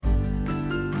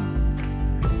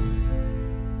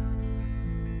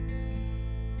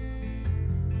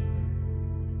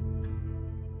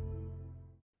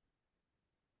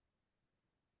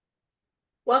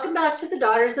Welcome back to the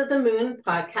Daughters of the Moon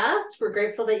podcast. We're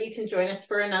grateful that you can join us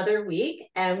for another week,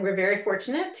 and we're very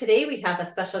fortunate. Today we have a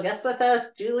special guest with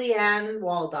us, Julianne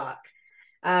Waldock.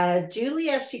 Julie,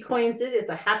 as she coins it, is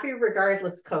a happy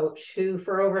regardless coach who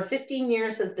for over 15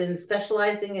 years has been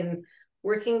specializing in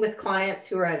working with clients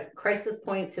who are at crisis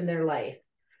points in their life.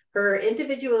 Her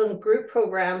individual and group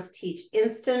programs teach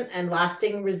instant and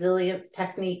lasting resilience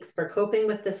techniques for coping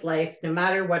with this life, no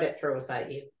matter what it throws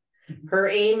at you. Her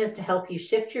aim is to help you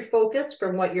shift your focus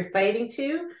from what you're fighting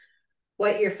to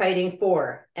what you're fighting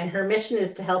for. And her mission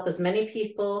is to help as many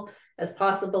people as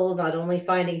possible, not only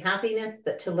finding happiness,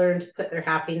 but to learn to put their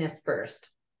happiness first.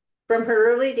 From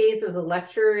her early days as a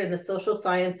lecturer in the social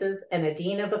sciences and a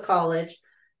dean of a college,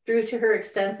 through to her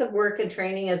extensive work and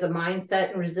training as a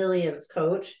mindset and resilience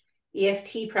coach,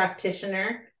 EFT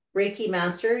practitioner, Reiki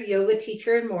master, yoga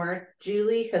teacher, and more,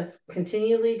 Julie has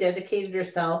continually dedicated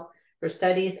herself, her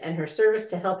studies, and her service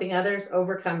to helping others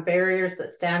overcome barriers that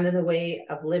stand in the way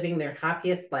of living their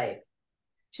happiest life.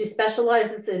 She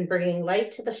specializes in bringing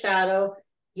light to the shadow,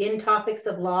 yin topics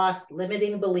of loss,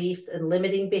 limiting beliefs, and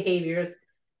limiting behaviors,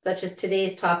 such as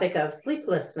today's topic of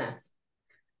sleeplessness.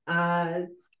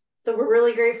 So we're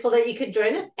really grateful that you could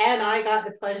join us. And I got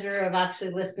the pleasure of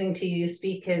actually listening to you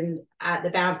speak at the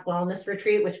Banff Wellness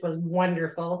Retreat, which was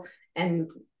wonderful. And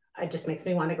it just makes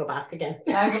me want to go back again.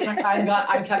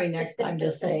 I'm coming next time,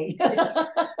 just saying.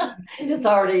 It's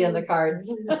already in the cards.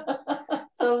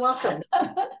 So welcome.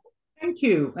 Thank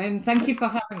you. And thank you for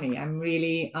having me. I'm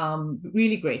really,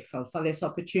 really grateful for this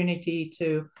opportunity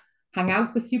to hang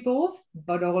out with you both,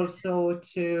 but also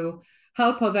to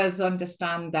help others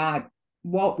understand that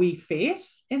what we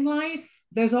face in life,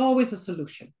 there's always a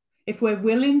solution. If we're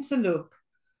willing to look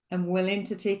and willing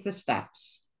to take the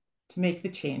steps to make the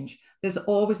change, there's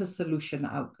always a solution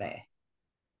out there.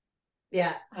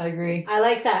 Yeah, I agree. I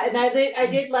like that. And I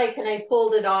did like, and I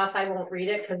pulled it off. I won't read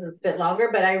it because it's a bit longer,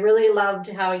 but I really loved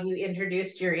how you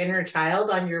introduced your inner child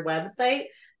on your website.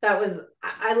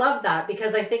 I love that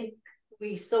because I think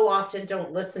we so often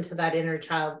don't listen to that inner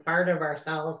child part of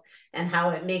ourselves and how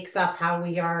it makes up how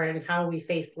we are and how we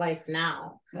face life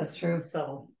now. That's true.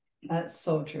 So that's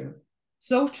so true.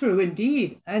 So true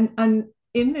indeed. And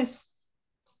in this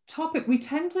topic, we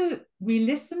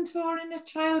listen to our inner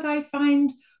child, I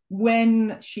find,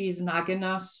 when she's nagging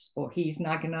us or he's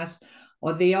nagging us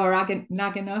or they are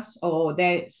nagging us or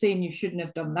they're saying you shouldn't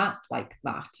have done that like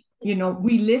that. You know,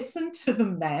 we listen to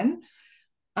them then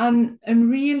and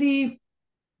really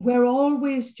we're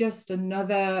always just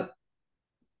another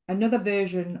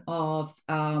version of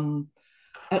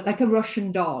like a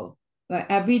Russian doll, where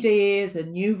every day is a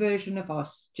new version of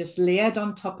us just layered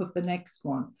on top of the next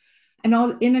one. And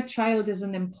our inner child is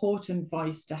an important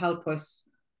voice to help us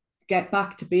get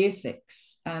back to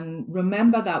basics and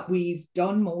remember that we've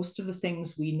done most of the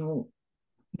things we know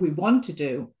we want to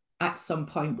do at some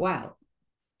point well.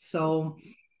 So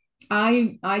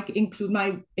I include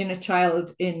my inner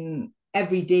child in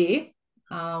every day.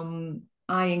 I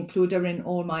include her in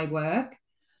all my work.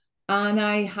 And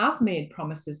I have made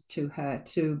promises to her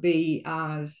to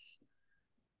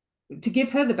give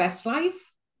her the best life,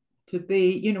 to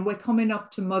be, you know, we're coming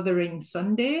up to Mothering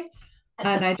Sunday.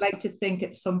 And I'd like to think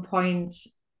at some point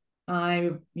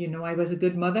I was a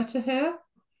good mother to her,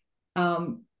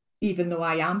 even though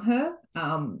I am her,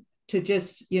 to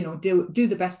just, you know, do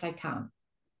the best I can.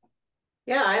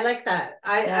 Yeah, I like that.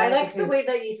 I like the way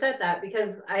that you said that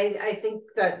because I think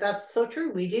that's so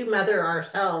true. We do mother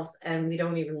ourselves and we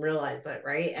don't even realize it,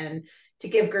 right? And to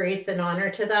give grace and honor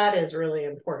to that is really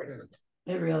important.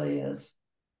 It really is.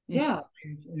 You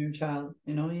should, your child,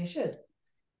 you know, you should.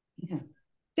 Yeah.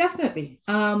 Definitely.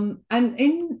 And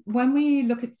when we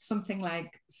look at something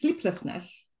like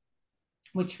sleeplessness,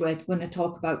 which we're going to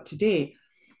talk about today,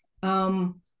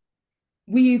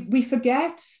 we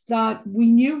forget that we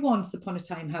knew once upon a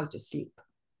time how to sleep.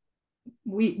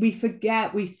 We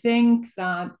forget, we think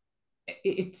that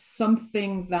it's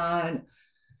something that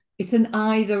it's an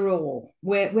either or.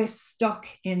 We're stuck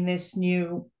in this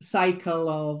new cycle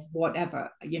of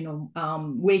whatever, you know,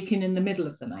 waking in the middle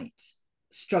of the night,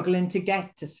 struggling to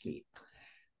get to sleep,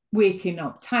 waking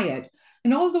up tired.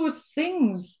 And all those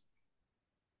things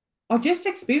are just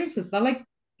experiences. They're like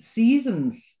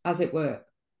seasons, as it were,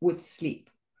 with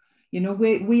sleep. You know,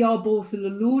 we are both the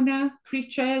lunar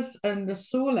creatures and the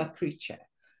solar creature.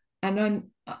 And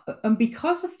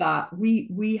because of that,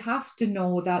 we have to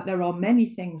know that there are many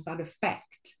things that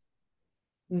affect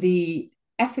the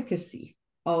efficacy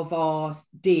of our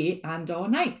day and our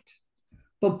night.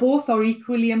 But both are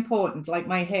equally important, like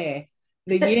my hair,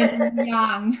 the yin and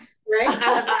yang. Right?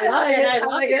 I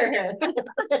love your hair.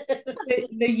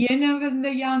 The yin and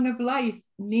the yang of life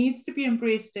needs to be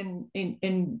embraced in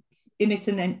its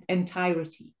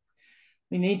entirety.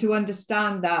 We need to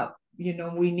understand that, you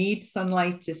know, we need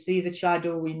sunlight to see the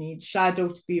shadow. We need shadow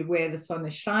to be where the sun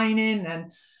is shining.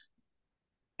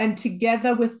 And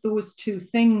together with those two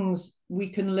things, we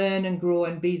can learn and grow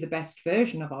and be the best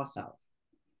version of ourselves.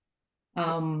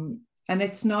 And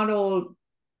it's not all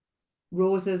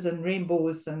roses and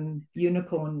rainbows and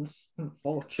unicorns,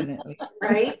 unfortunately.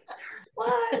 Right?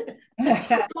 What?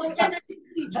 And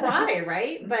we try,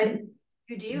 right? But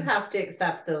you do have to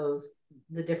accept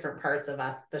the different parts of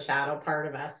us, the shadow part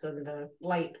of us and the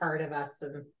light part of us.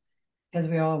 And because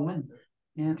we all win.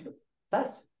 Yeah.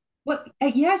 That's well,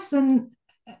 yes, and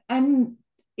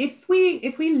if we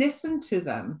listen to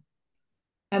them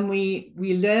and we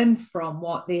learn from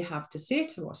what they have to say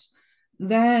to us,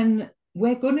 then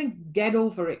we're going to get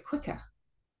over it quicker.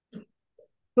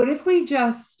 But if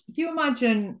you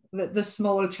imagine the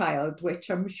small child, which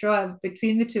I'm sure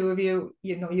between the two of you,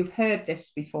 you know, you've heard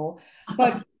this before,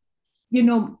 but you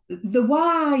know, the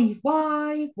why,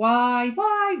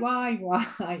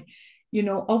 you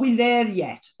know, are we there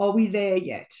yet? Are we there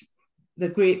yet? The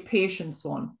great patience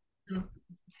one. Mm-hmm.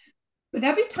 But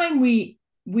every time we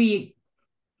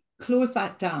close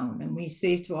that down and we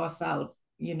say to ourselves,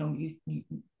 you know,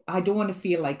 I don't want to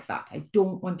feel like that. I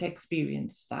don't want to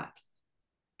experience that.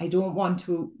 I don't want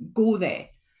to go there.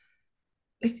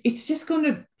 It's just going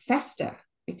to fester.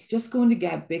 It's just going to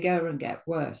get bigger and get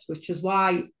worse, which is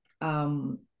why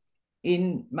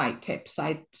in my tips,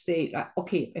 I'd say,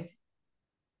 okay, if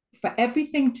for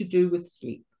everything to do with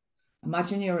sleep,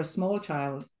 imagine you're a small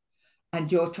child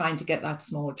and you're trying to get that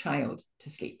small child to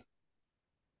sleep.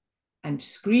 And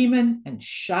screaming and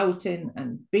shouting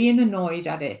and being annoyed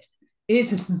at it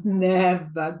is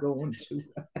never going to.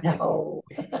 No,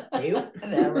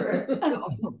 never.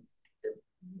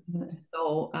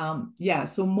 So yeah,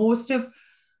 so most of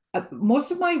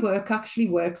my work actually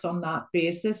works on that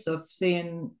basis of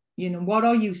saying, you know, what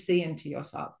are you saying to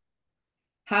yourself?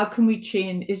 How can we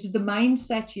change? Is the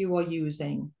mindset you are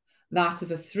using that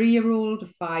of a 3-year-old, a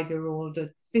 5-year-old,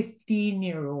 a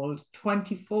 15-year-old,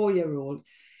 24-year-old?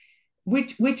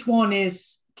 Which one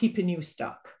is keeping you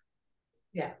stuck?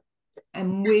 Yeah.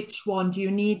 And which one do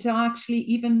you need to actually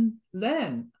even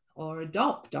learn or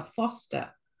adopt or foster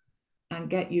and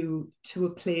get you to a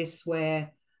place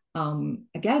where,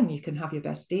 again, you can have your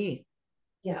best day?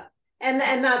 Yeah. And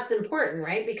that's important,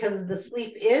 right? Because the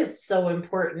sleep is so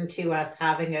important to us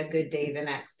having a good day the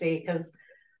next day. Because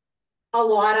a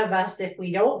lot of us, if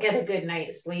we don't get a good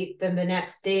night's sleep, then the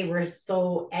next day we're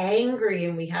so angry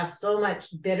and we have so much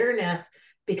bitterness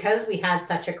because we had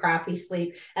such a crappy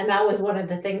sleep. And that was one of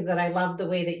the things that I loved the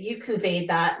way that you conveyed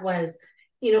that was,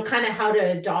 you know, kind of how to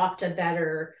adopt a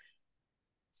better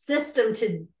system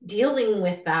to dealing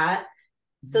with that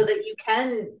so that you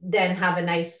can then have a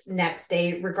nice next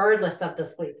day, regardless of the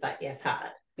sleep that you've had.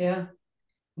 Yeah.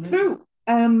 True.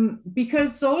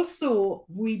 Because also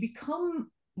we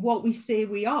become what we say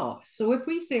we are. So if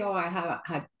we say, oh,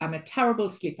 I'm a terrible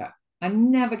sleeper, I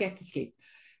never get to sleep,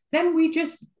 then we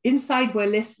just inside we're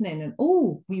listening and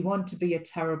oh, we want to be a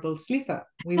terrible sleeper.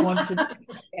 We want to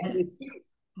get to sleep.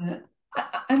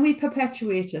 And we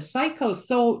perpetuate a cycle.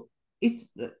 So it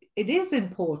is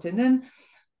important.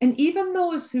 And even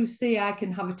those who say I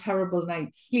can have a terrible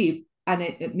night's sleep and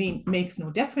it makes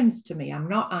no difference to me, I'm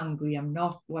not angry, I'm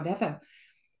not whatever.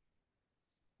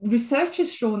 Research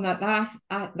has shown that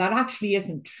actually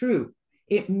isn't true.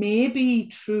 It may be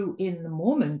true in the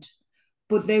moment,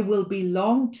 but there will be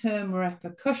long-term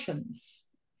repercussions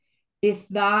if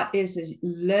that is a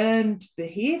learned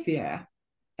behavior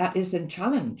that isn't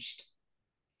challenged.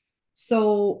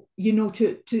 So, you know,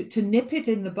 to nip it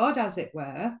in the bud, as it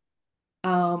were,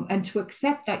 and to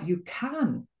accept that you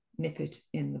can nip it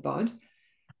in the bud,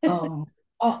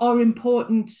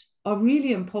 are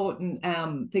really important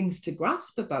things to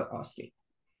grasp about our sleep.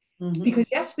 Mm-hmm. Because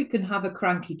yes, we can have a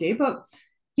cranky day, but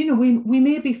you know, we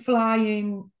may be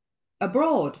flying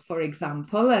abroad, for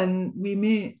example, and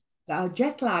our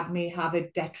jet lag may have a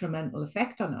detrimental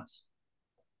effect on us.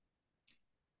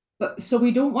 But so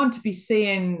we don't want to be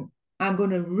saying, I'm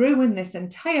going to ruin this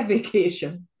entire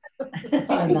vacation because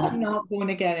I'm not going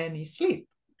to get any sleep.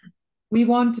 We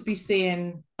want to be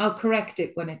saying, I'll correct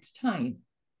it when it's time.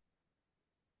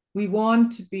 We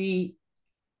want to be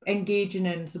engaging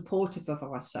and supportive of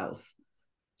ourselves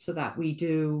so that we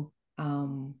do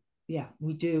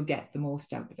get the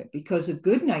most out of it, because a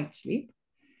good night's sleep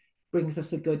brings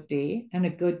us a good day and a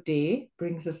good day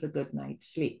brings us a good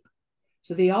night's sleep.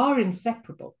 So they are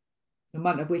inseparable, no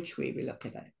matter which way we look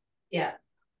at it. Yeah.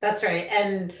 That's right.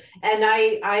 And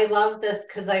I love this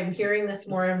because I'm hearing this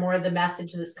more and more, the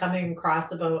message that's coming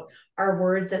across about our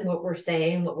words and what we're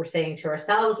saying to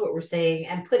ourselves, what we're saying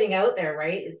and putting out there,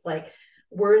 right? It's like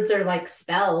words are like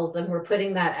spells and we're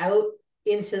putting that out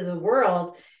into the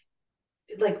world.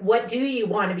 Like, what do you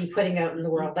want to be putting out in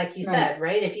the world? Like you said,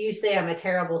 right? If you say I'm a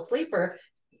terrible sleeper,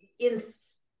 in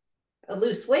a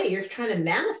loose way, you're trying to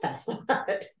manifest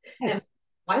that. Yes. And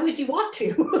why would you want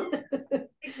to?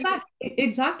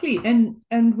 Exactly.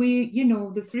 And we, you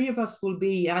know, the three of us will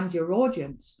be, and your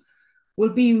audience will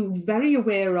be very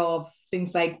aware of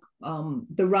things like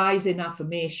the rise in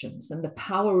affirmations and the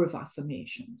power of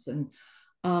affirmations.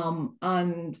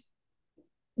 And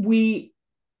we,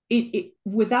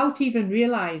 without even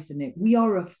realizing it, we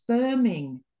are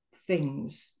affirming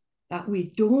things that we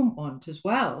don't want as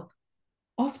well,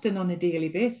 often on a daily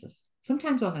basis,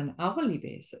 sometimes on an hourly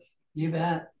basis. You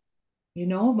bet. You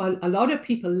know, a lot of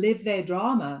people live their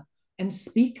drama and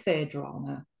speak their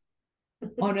drama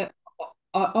on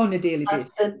a daily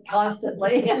basis.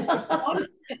 Constantly.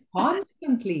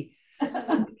 Constantly.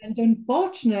 And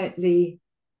unfortunately,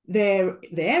 their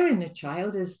inner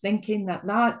child is thinking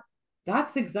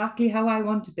that's exactly how I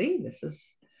want to be.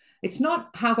 It's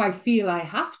not how I feel I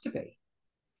have to be.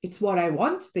 It's what I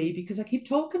want to be because I keep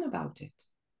talking about it.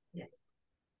 Yeah,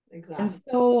 exactly.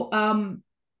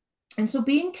 And so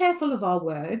being careful of our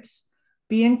words,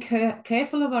 being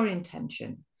careful of our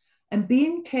intention, and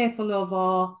being careful of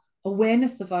our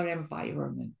awareness of our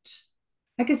environment.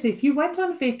 Like I say, if you went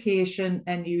on vacation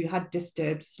and you had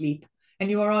disturbed sleep and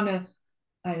you are on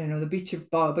the beach of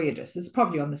Barbados, it's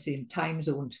probably on the same time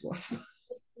zone to us.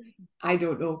 I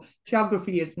don't know.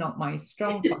 Geography is not my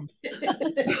strong point.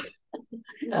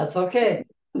 That's okay.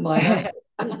 But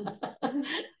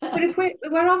if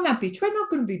we're on that beach, we're not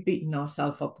going to be beating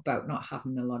ourselves up about not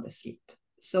having a lot of sleep.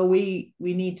 So we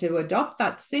need to adopt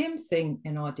that same thing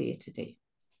in our day to day.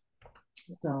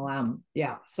 So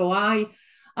So I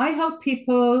help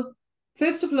people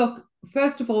first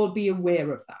of all be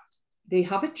aware of that. They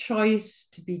have a choice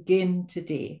to begin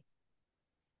today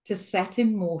to set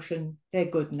in motion their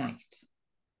good night.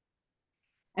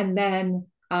 And then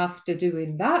after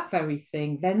doing that very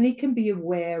thing, then they can be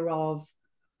aware of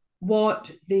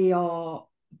what they are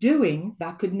doing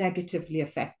that could negatively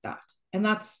affect that. And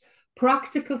that's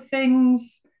practical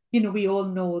things. You know, we all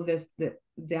know this,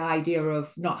 the idea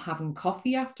of not having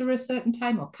coffee after a certain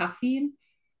time or caffeine.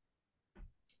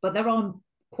 But there are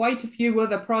quite a few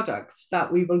other products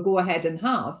that we will go ahead and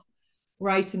have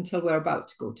right until we're about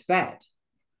to go to bed,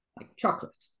 like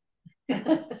chocolate.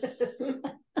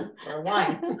 Or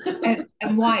wine.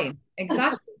 and wine,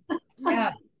 exactly.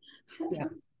 Yeah.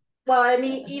 Well, I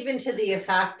mean, even to the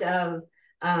effect of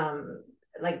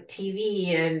like TV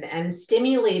and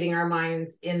stimulating our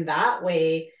minds in that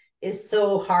way is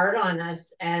so hard on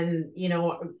us. And, you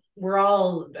know, we're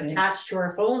all attached to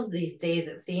our phones these days,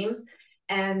 it seems.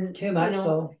 And too much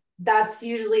so. That's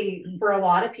usually, for a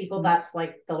lot of people, that's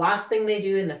like the last thing they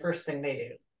do and the first thing they do.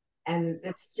 And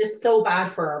it's just so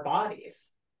bad for our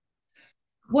bodies.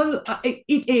 Well, it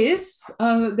is.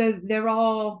 There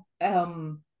are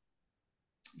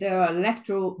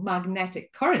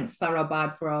electromagnetic currents that are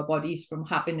bad for our bodies from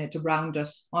having it around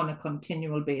us on a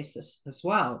continual basis as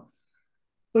well.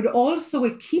 But also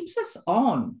it keeps us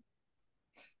on.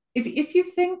 If you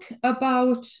think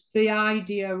about the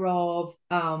idea of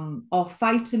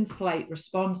fight and flight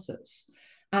responses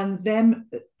and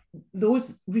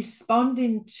those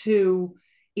responding to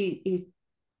an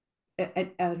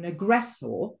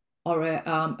aggressor or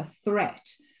a threat,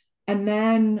 and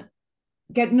then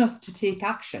getting us to take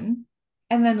action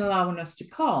and then allowing us to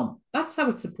calm. That's how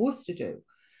it's supposed to do.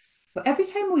 But every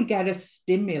time we get a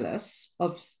stimulus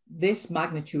of this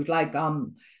magnitude, like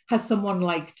has someone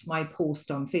liked my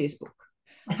post on Facebook?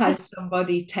 Has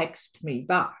somebody texted me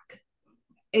back?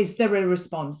 Is there a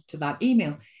response to that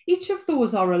email? Each of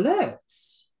those are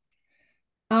alerts.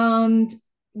 And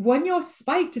when you're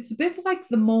spiked, it's a bit like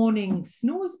the morning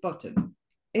snooze button.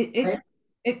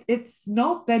 It's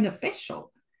not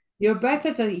beneficial. You're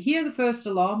better to hear the first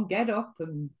alarm, get up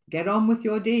and get on with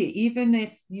your day, even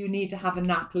if you need to have a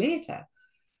nap later.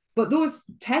 But those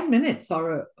 10 minutes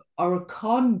are a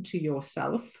con to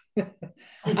yourself,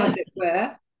 as it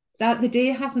were, that the day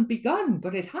hasn't begun,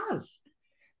 but it has.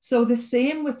 So the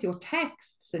same with your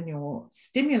texts and your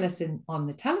stimulus on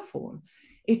the telephone.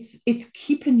 It's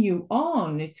keeping you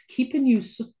on. It's keeping you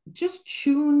just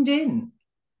tuned in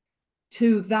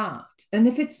to that. And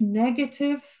if it's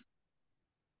negative,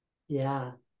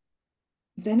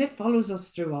 then it follows us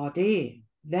through our day.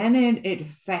 Then it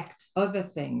affects other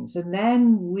things. And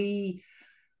then we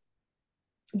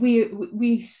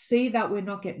we say that we're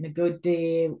not getting a good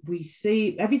day. We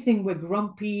say everything, we're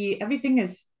grumpy, everything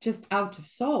is just out of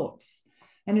sorts.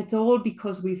 And it's all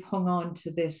because we've hung on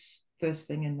to this first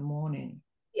thing in the morning.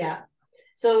 Yeah.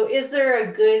 So is there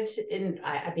a good,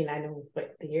 I mean, I know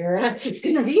what your answer is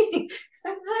going to be because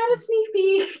I'm not a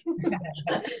sleepy.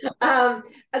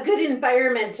 A good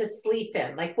environment to sleep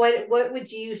in. Like what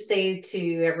would you say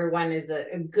to everyone is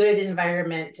a good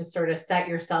environment to sort of set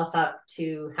yourself up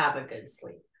to have a good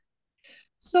sleep?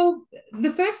 So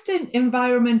the first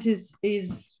environment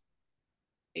is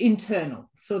internal.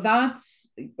 So that's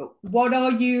what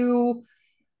are you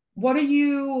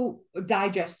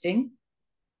digesting?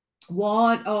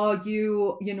 What are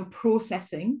you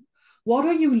processing? What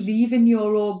are you leaving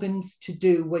your organs to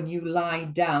do when you lie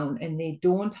down and they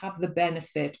don't have the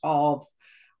benefit of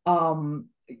the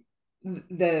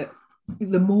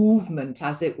movement,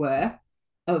 as it were,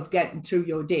 of getting through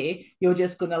your day? You're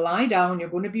just going to lie down, you're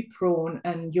going to be prone,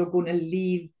 and you're going to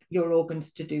leave your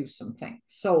organs to do something.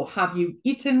 So have you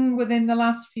eaten within the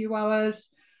last few hours?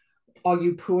 Are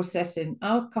you processing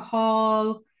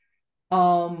alcohol?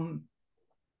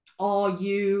 Are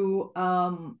you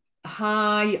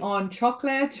high on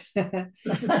chocolate?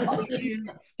 Are you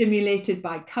stimulated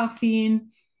by caffeine?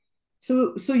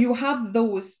 So you have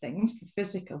those things, the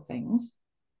physical things.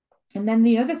 And then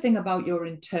the other thing about your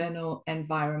internal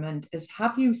environment is,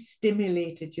 have you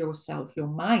stimulated yourself, your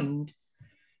mind,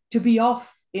 to be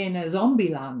off in a zombie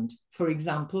land, for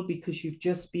example, because you've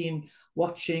just been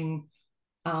watching,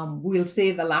 we'll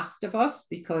say The Last of Us,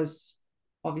 because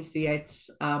obviously it's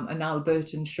an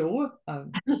Albertan show.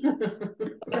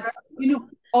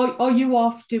 Are you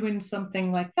off doing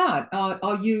something like that?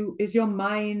 Is your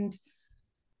mind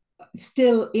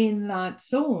still in that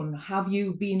zone? Have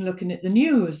you been looking at the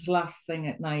news last thing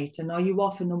at night, and are you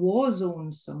off in a war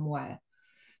zone somewhere?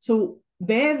 So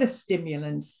they're the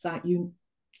stimulants that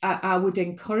I would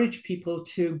encourage people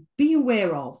to be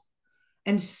aware of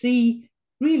and see,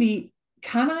 really,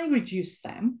 can I reduce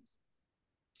them?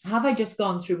 Have I just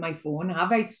gone through my phone?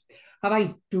 Have I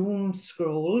doom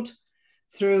scrolled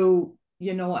through,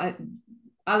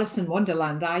 Alice in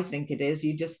Wonderland, I think it is.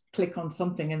 You just click on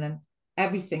something and then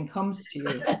everything comes to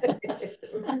you.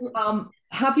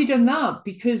 Have you done that?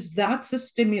 Because that's a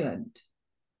stimulant.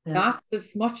 Yeah. That's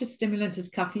as much a stimulant as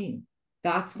caffeine.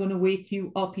 That's going to wake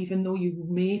you up, even though you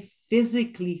may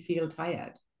physically feel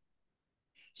tired.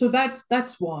 So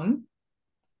that's one.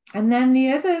 And then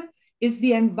the other is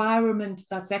the environment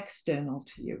that's external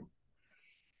to you.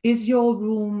 Is your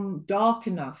room dark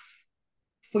enough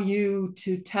for you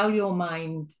to tell your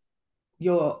mind,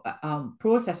 your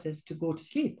processes, to go to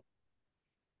sleep?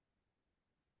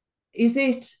 Is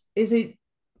it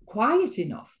quiet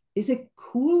enough? Is it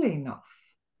cool enough?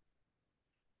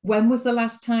 When was the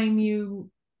last time you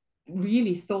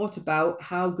really thought about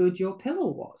how good your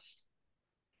pillow was?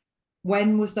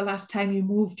 When was the last time you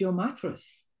moved your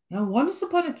mattress? Now, once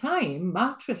upon a time,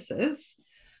 mattresses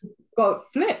got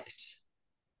flipped.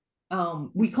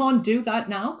 We can't do that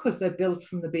now because they're built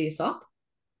from the base up.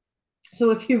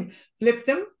 So if you flip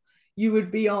them, you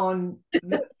would be on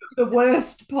the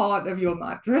worst part of your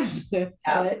mattress.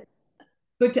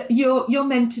 But you're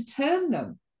meant to turn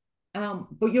them.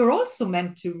 But you're also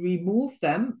meant to remove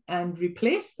them and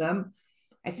replace them.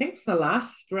 I think the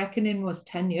last reckoning was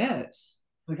 10 years.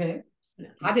 Okay.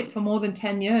 Had it for more than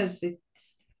 10 years,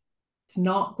 it's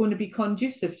not going to be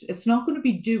conducive. It's not going to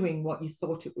be doing what you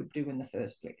thought it would do in the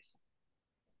first place.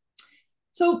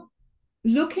 So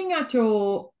looking at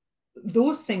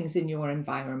those things in your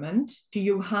environment, do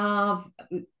you have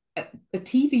a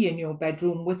TV in your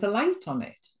bedroom with a light on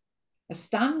it? A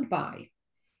standby?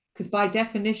 Because by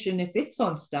definition, if it's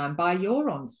on standby, you're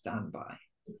on standby.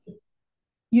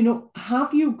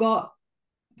 Have you got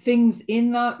things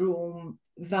in that room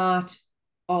that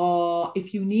are,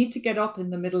 if you need to get up in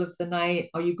the middle of the night,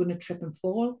 are you going to trip and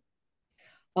fall?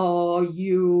 Are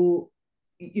you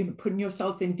putting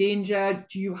yourself in danger?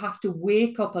 Do you have to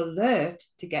wake up alert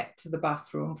to get to the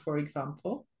bathroom, for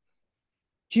example,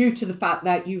 due to the fact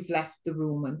that you've left the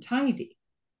room untidy?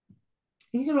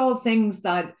 These are all things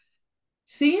that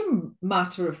seem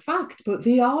matter of fact, but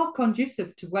they are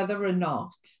conducive to whether or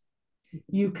not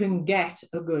you can get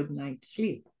a good night's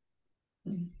sleep.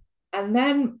 And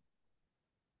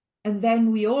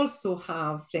then we also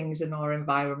have things in our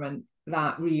environment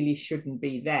that really shouldn't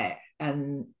be there.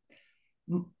 And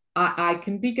I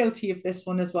can be guilty of this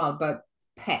one as well, but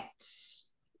pets.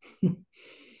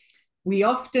 We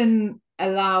often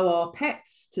allow our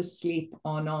pets to sleep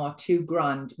on our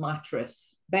 $2,000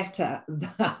 mattress better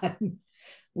than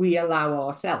we allow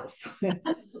ourselves.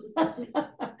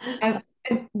 And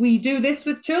we do this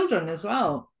with children as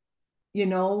well. You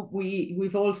know,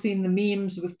 we've all seen the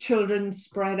memes with children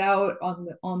spread out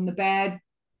on the bed,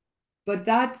 but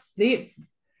that's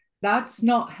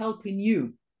not helping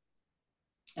you.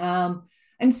 And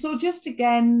so just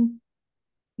again,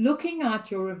 looking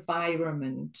at your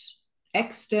environment,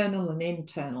 external and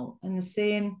internal, and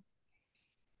saying,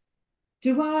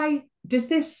 does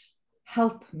this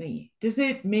help me? Does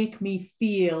it make me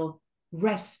feel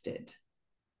rested?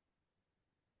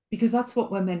 Because that's what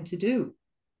we're meant to do.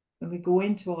 When we go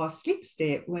into our sleep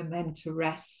state, we're meant to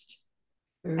rest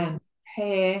and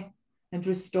prepare and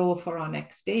restore for our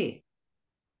next day.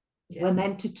 Yes. We're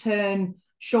meant to turn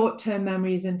short-term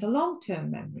memories into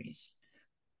long-term memories.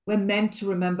 We're meant to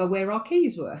remember where our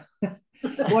keys were,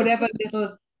 whatever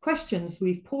little questions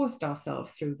we've posed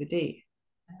ourselves through the day.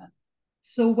 Yeah.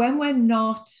 So when we're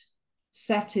not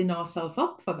setting ourselves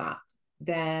up for that,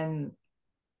 then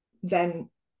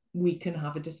we can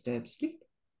have a disturbed sleep.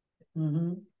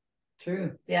 Mm-hmm.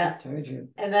 True. Yeah. That's very true.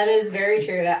 And that is very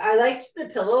true. I liked the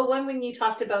pillow one when you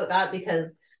talked about that,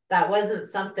 because that wasn't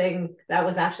something that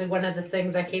was actually one of the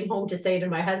things I came home to say to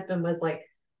my husband was like,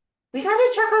 we got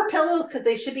to check our pillows because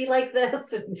they should be like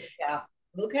this. And, yeah.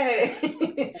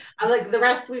 Okay. I'm like, the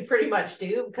rest we pretty much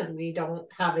do because we don't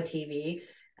have a TV.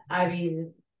 I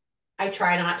mean, I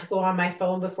try not to go on my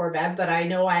phone before bed, but I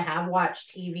know I have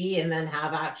watched TV and then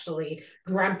have actually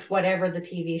dreamt whatever the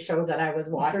TV show that I was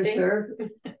watching. For sure.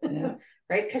 Yeah.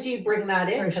 Right? Because you bring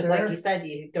that in because, sure. like you said,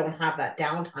 you don't have that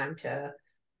downtime to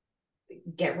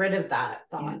get rid of that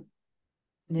thought.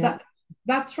 Yeah.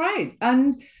 That's right.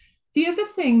 And the other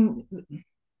thing,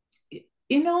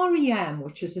 in REM,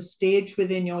 which is a stage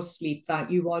within your sleep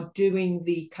that you are doing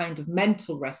the kind of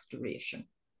mental restoration,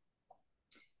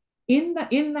 in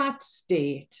that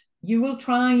state, you will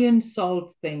try and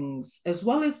solve things as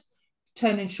well as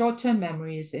turning short-term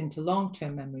memories into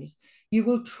long-term memories. You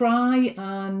will try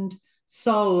and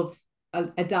solve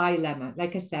a dilemma,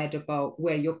 like I said, about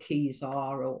where your keys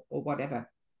are or whatever.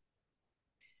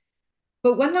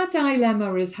 But when that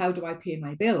dilemma is, how do I pay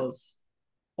my bills?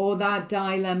 Or that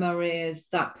dilemma is,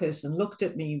 that person looked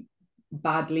at me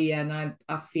badly and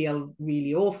I feel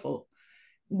really awful.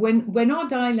 When our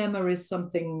dilemma is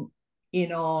something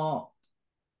in our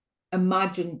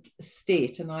imagined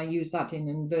state, and I use that in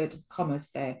inverted commas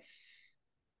there,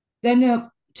 then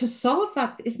to solve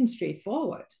that isn't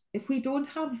straightforward. If we don't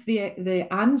have the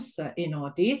answer in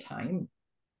our daytime,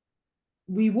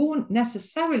 we won't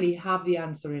necessarily have the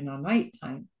answer in our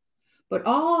nighttime. But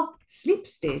our sleep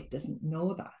state doesn't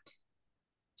know that.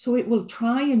 So it will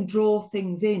try and draw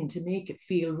things in to make it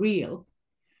feel real,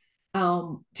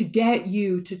 to get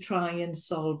you to try and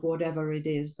solve whatever it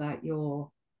is that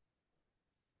you're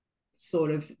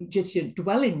sort of just you're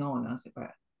dwelling on, as it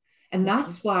were. And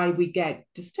that's why we get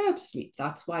disturbed sleep.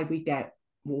 That's why we get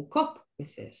woke up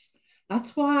with this.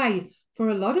 That's why for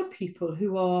a lot of people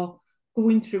who are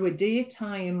going through a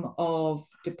daytime of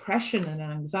depression and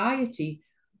anxiety,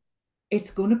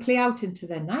 it's going to play out into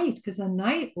their night, because the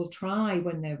night will try,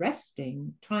 when they're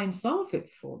resting, try and solve it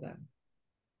for them.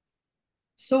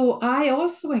 So I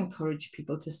also encourage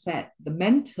people to set the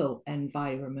mental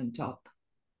environment up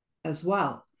as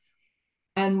well.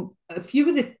 And a few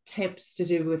of the tips to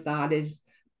do with that is,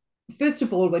 first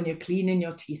of all, when you're cleaning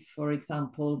your teeth, for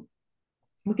example,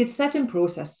 we could set in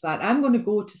process that I'm going to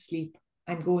go to sleep.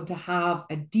 I'm going to have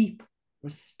a deep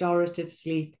restorative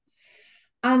sleep.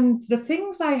 And the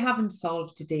things I haven't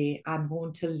solved today, I'm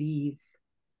going to leave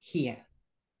here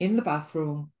in the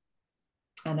bathroom.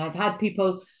 And I've had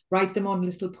people write them on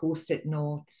little Post-it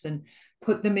notes and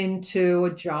put them into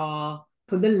a jar,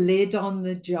 put the lid on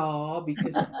the jar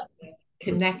because of the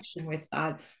connection with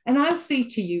that. And I'll see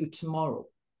to you tomorrow.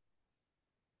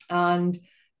 And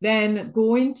then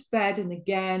go into bed. And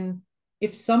again,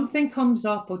 if something comes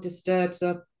up or disturbs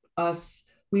us,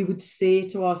 we would say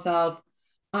to ourselves,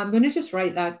 I'm going to just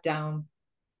write that down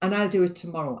and I'll do it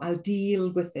tomorrow. I'll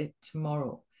deal with it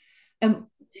tomorrow. And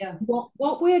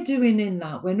what we're doing in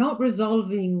that, we're not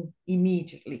resolving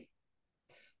immediately,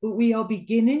 but we are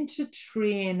beginning to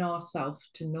train ourselves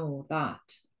to know that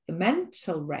the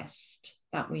mental rest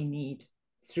that we need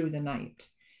through the night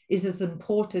is as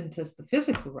important as the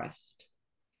physical rest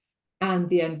and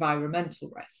the environmental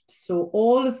rest. So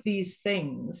all of these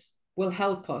things will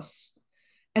help us.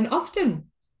 And often,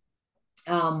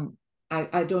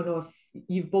 I don't know if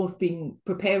you've both been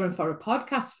preparing for a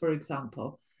podcast, for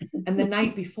example, and the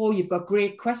night before you've got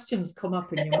great questions come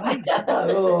up in your mind. Yeah,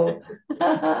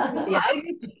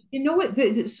 you know,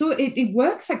 so it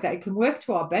works like that. It can work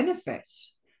to our benefit.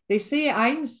 They say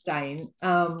Einstein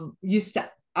used to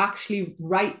actually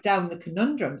write down the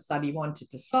conundrums that he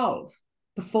wanted to solve.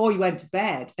 before he went to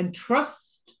bed and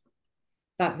trust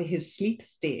that his sleep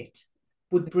state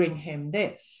would bring him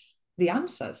the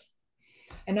answers.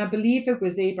 And I believe it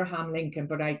was Abraham Lincoln,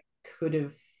 but I could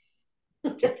have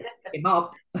him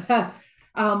up.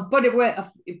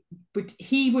 But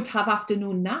he would have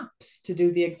afternoon naps to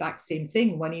do the exact same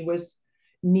thing when he was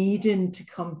needing to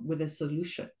come with a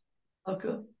solution.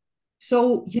 Okay.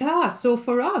 So yeah, so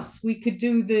for us, we could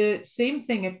do the same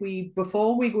thing if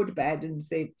before we go to bed and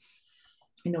say,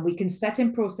 we can set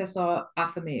in process our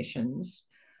affirmations.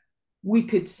 We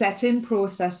could set in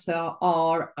process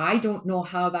our, I don't know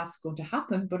how that's going to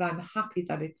happen, but I'm happy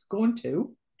that it's going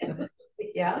to.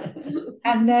 Yeah.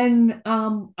 And then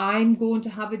I'm going to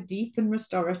have a deep and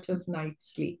restorative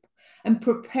night's sleep and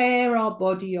prepare our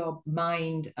body, our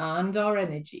mind, and our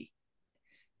energy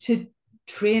to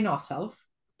train ourselves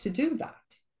to do that.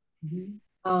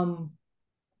 Mm-hmm.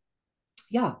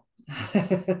 Yeah.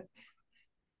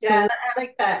 Yeah, I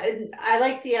like that. And I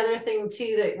like the other thing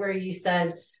too, that where you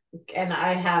said, and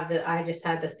I just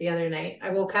had this the other night.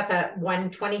 I woke up at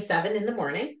 1:27 in the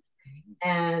morning,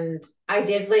 and I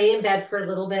did lay in bed for a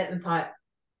little bit and thought,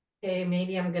 okay,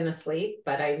 maybe I'm going to sleep,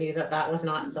 but I knew that was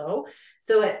not so.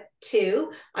 So at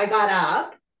 2, I got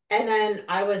up, and then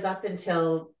I was up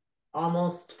until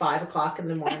almost 5 o'clock in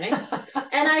the morning.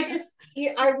 And I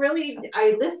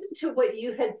listened to what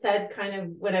you had said kind of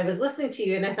when I was listening to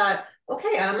you, and I thought,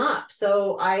 okay, I'm up.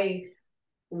 So I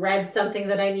read something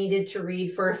that I needed to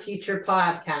read for a future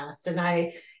podcast, and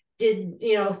I did,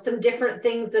 some different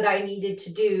things that I needed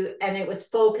to do, and it was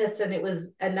focused, and it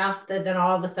was enough that then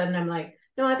all of a sudden I'm like,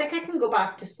 no, I think I can go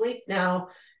back to sleep now.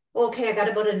 Okay, I got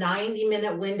about a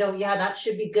 90-minute window. Yeah, that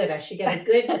should be good. I should get a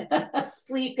good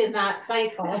sleep in that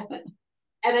cycle.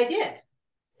 And I did.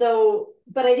 So,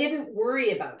 but I didn't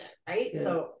worry about it, right? Yeah.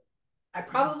 So I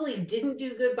probably didn't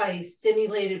do good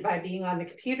stimulated by being on the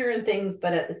computer and things,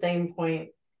 but at the same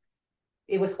point,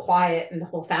 it was quiet and the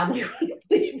whole family was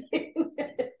leaving.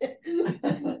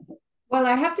 Well,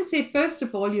 I have to say, first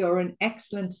of all, you're an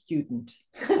excellent student.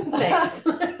 Thanks.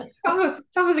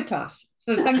 Top of the class.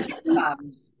 So thank you for that.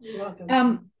 You're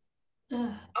welcome.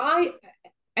 I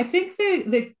think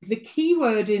the key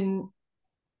word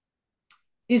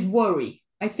is worry.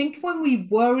 I think when we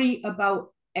worry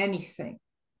about anything,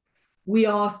 we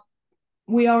are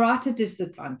at a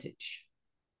disadvantage.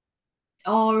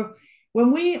 Or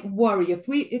when we worry, if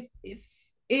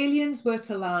aliens were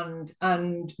to land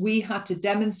and we had to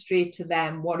demonstrate to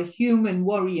them what a human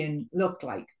worrying looked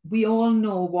like, we all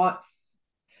know what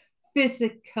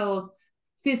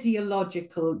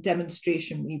physiological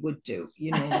demonstration we would do,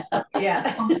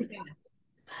 Yeah.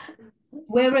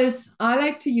 Whereas I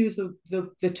like to use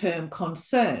the term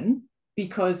concern,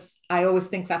 because I always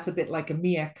think that's a bit like a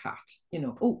meerkat,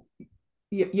 oh,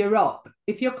 you're up.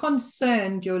 If you're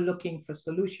concerned, you're looking for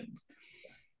solutions.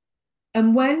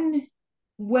 And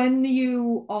when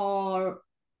you are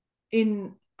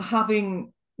in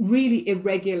having really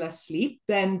irregular sleep,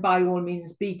 then by all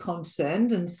means be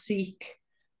concerned and seek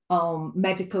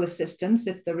medical assistance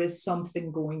if there is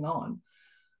something going on.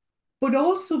 But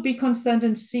also be concerned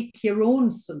and seek your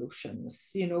own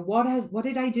solutions. What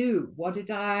did I do? What did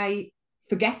I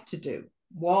forget to do?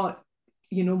 What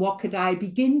could I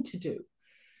begin to do?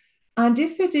 And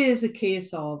if it is a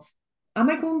case of, am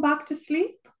I going back to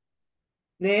sleep?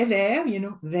 There, there.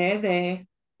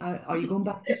 Are you going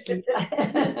back to sleep?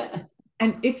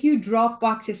 And if you drop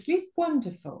back to sleep,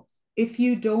 wonderful. If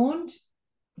you don't,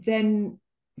 then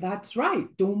that's right.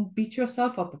 Don't beat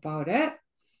yourself up about it.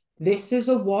 This is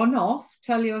a one-off,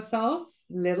 tell yourself,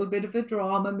 a little bit of a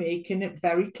drama, making it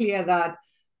very clear that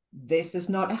this is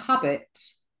not a habit.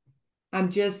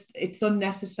 It's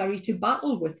unnecessary to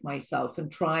battle with myself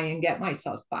and try and get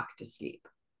myself back to sleep.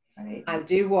 Right. I'll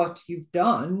do what you've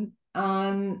done,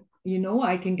 and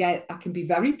I can be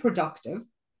very productive.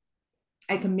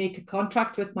 I can make a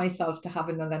contract with myself to have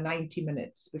another 90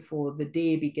 minutes before the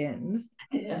day begins.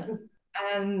 Yeah.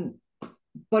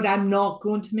 But I'm not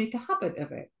going to make a habit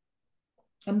of it.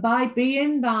 And by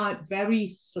being that very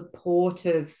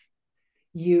supportive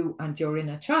you and your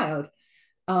inner child,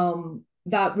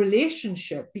 that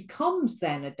relationship becomes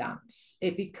then a dance.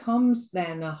 It becomes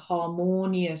then a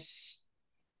harmonious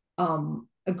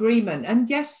agreement. And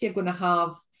yes, you're going to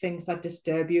have things that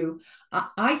disturb you.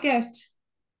 I get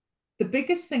the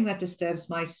biggest thing that disturbs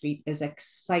my sleep is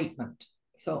excitement.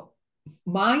 So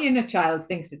my inner child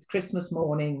thinks it's Christmas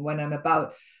morning when I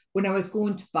was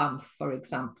going to Banff, for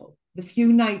example, the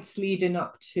few nights leading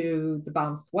up to the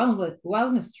Banff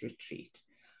wellness retreat,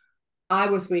 I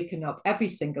was waking up every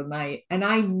single night, and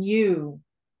I knew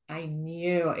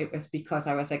it was because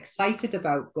I was excited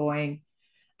about going.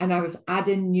 And I was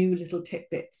adding new little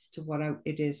tidbits to what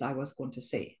it is I was going to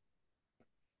say.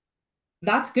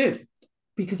 That's good,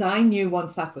 because I knew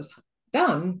once that was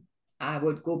done, I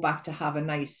would go back to have a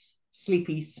nice,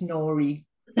 sleepy, snory.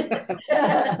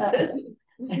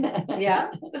 Yeah.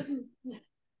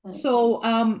 So,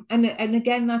 and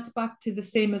again, that's back to the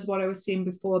same as what I was saying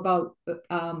before about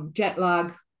jet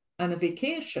lag and a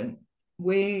vacation.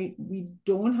 We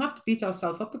don't have to beat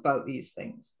ourselves up about these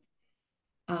things.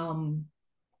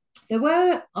 There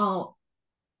are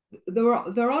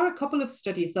a couple of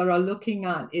studies that are looking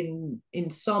at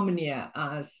insomnia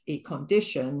as a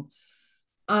condition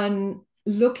and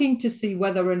looking to see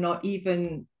whether or not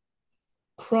even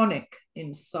chronic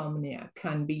insomnia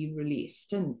can be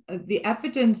released. And the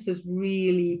evidence is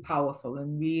really powerful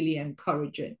and really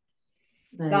encouraging.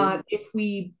 That if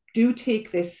we do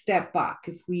take this step back,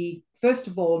 if we first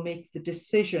of all make the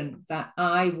decision that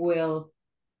I will,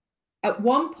 at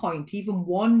one point, even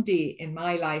one day in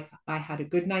my life, I had a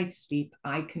good night's sleep,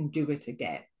 I can do it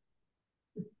again.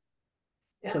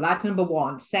 Yeah. So that's number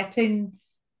one, setting,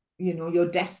 your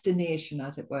destination,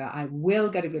 as it were. I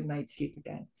will get a good night's sleep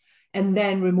again. And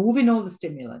then removing all the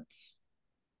stimulants.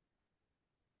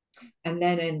 And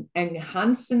then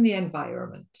enhancing the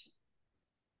environment.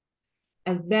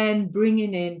 And then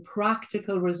bringing in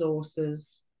practical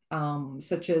resources,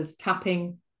 such as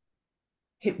tapping,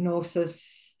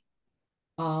 hypnosis,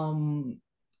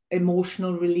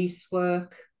 emotional release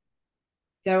work.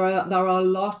 There are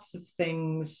lots of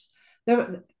things.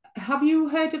 Have you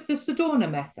heard of the Sedona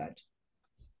method?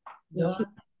 No.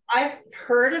 I've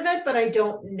heard of it, but I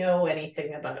don't know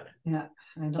anything about it. Yeah,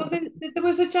 I don't. So there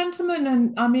was a gentleman,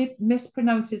 and I may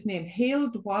mispronounce his name,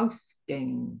 Waldock,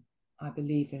 I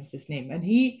believe is his name, and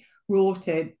he wrote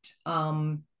it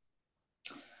to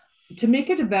make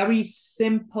it a very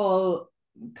simple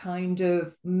kind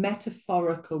of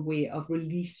metaphorical way of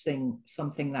releasing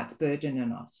something that's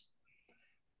burdening us.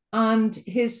 And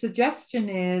his suggestion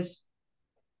is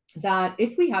that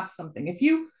if we have something, if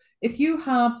you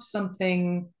have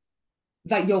something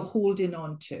that you're holding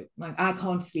on to, like I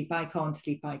can't sleep,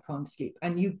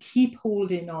 and you keep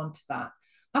holding on to that,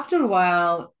 after a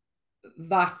while,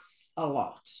 that's a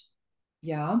lot.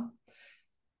 Yeah.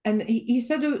 And he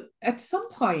said at some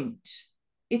point,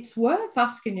 it's worth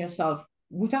asking yourself,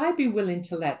 would I be willing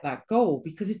to let that go?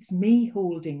 Because it's me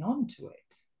holding on to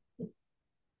it.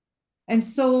 And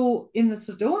so in the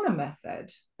Sedona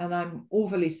method, and I'm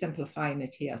overly simplifying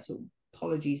it here, so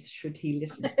apologies should he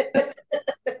listen.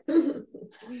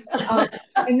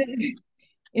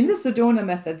 In the Sedona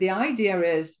method, the idea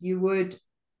is you would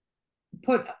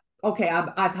put, okay,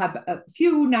 I've had a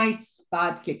few nights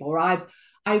bad sleep, or I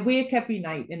wake every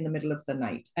night in the middle of the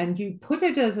night, and you put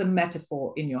it as a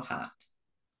metaphor in your hand.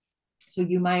 So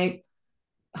you might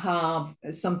have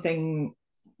something,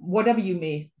 whatever you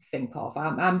may think of.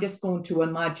 I'm just going to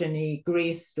imagine a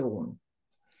grey stone.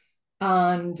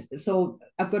 And so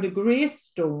I've got a grey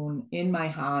stone in my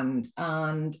hand,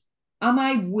 and am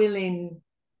I willing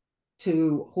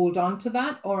to hold on to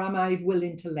that, or am I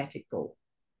willing to let it go?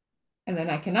 And then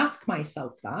I can ask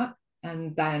myself that,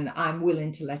 and then I'm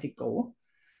willing to let it go.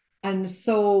 And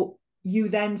so you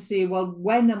then say, well,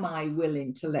 when am I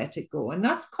willing to let it go? And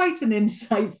that's quite an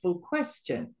insightful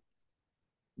question,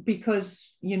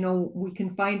 because, we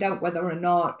can find out whether or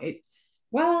not it's,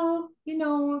 well,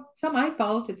 it's not my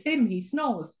fault. It's him. He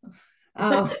snores.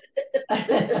 But,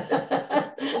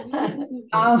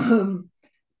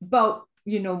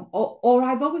 or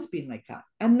I've always been like that.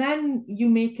 And then you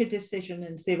make a decision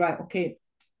and say, right, okay,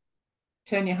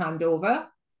 turn your hand over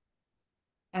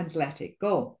and let it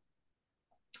go.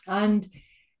 And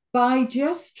by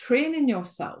just training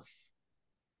yourself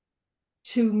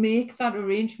to make that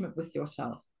arrangement with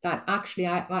yourself, that actually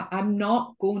I'm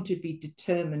not going to be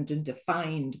determined and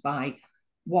defined by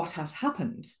what has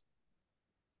happened.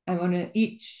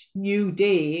 Each new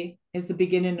day is the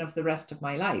beginning of the rest of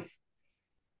my life.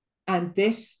 And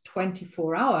this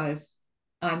 24 hours,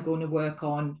 I'm going to work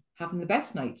on having the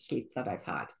best night's sleep that I've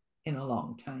had in a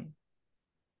long time,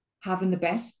 having the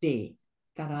best day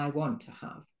that I want to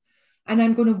have. And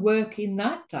I'm going to work in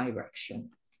that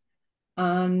direction.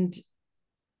 And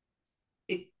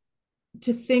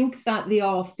to think that they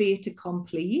are fait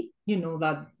accompli,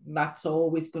 that's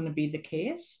always going to be the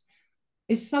case,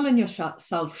 is selling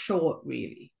yourself short,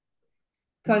 really.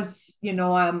 Because,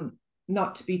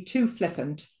 not to be too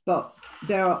flippant, but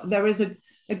there is a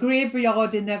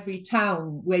graveyard in every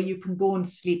town where you can go and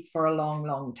sleep for a long,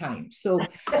 long time. So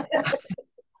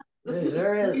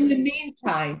there is.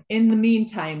 In the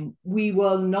meantime, we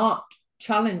will not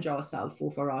challenge ourselves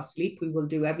over our sleep. We will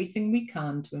do everything we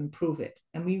can to improve it.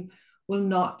 And will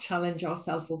not challenge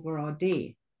ourselves over our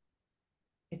day.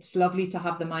 It's lovely to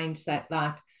have the mindset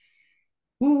that,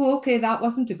 oh, okay, that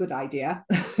wasn't a good idea.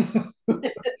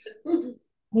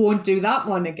 Won't do that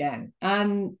one again.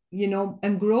 And,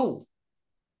 and grow.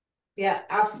 Yeah,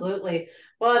 absolutely.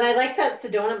 Well, and I like that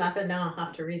Sedona method. Now I'll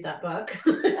have to read that book.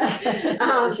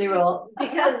 She will.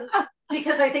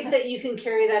 because I think that you can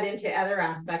carry that into other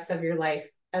aspects of your life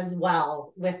as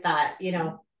well with that,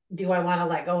 do I want to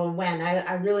let go and when?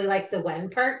 I really like the when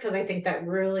part because I think that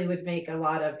really would make a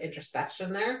lot of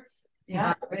introspection there.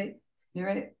 Yeah, right. You're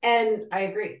right. And I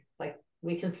agree. Like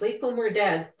we can sleep when we're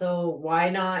dead. So why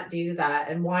not do that?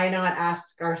 And why not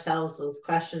ask ourselves those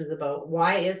questions about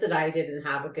why is it I didn't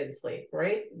have a good sleep,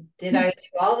 right? Did I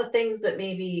do all the things that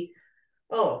maybe,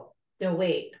 oh, no,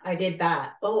 wait, I did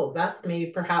that. Oh, that's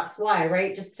maybe perhaps why,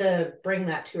 right? Just to bring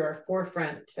that to our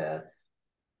forefront to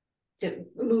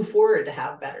move forward to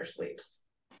have better sleeps.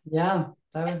 Yeah,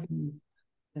 that would be,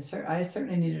 I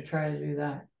certainly need to try to do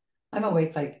that. I'm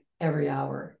awake like every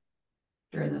hour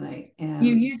during the night. And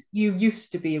you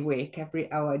used to be awake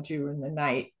every hour during the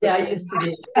night. Yeah, I used to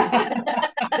be.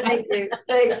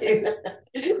 Thank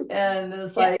you. And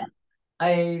it's like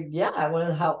I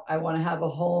want to have a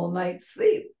whole night's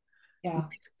sleep. Yeah,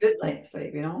 good night's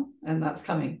sleep, and that's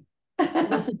coming.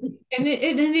 and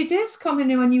it is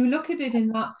coming when you look at it in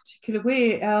that particular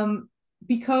way,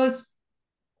 because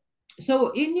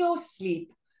so in your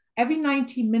sleep, every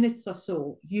 90 minutes or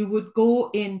so, you would go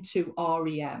into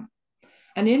REM.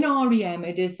 And in REM,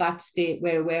 it is that state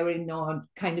where we're in our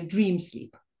kind of dream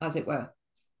sleep, as it were.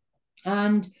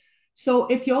 And so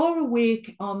if you're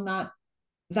awake on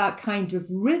that kind of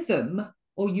rhythm,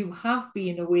 or you have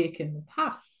been awake in the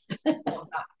past on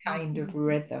that kind of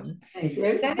rhythm,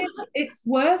 then it's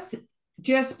worth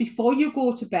just before you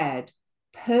go to bed,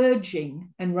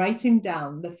 purging and writing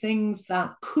down the things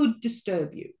that could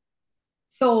disturb you,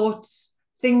 thoughts,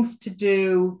 things to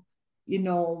do,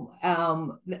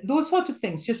 those sort of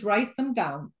things. Just write them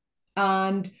down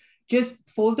and just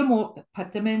fold them up,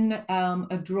 put them in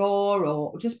a drawer,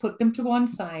 or just put them to one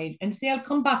side and say, I'll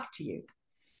come back to you.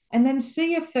 And then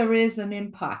see if there is an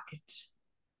impact.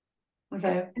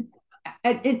 Okay.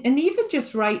 And even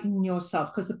just writing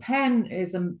yourself, because the pen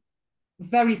is a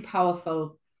very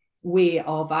powerful way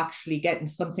of actually getting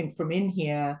something from in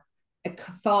here, a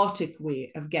cathartic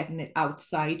way of getting it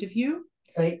outside of you.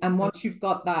 Right. And once you've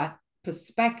got that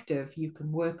perspective, you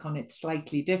can work on it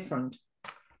slightly different.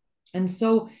 And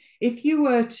so if you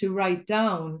were to write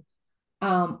down,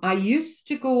 I used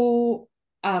to go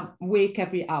wake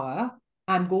every hour.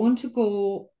 I'm going to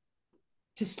go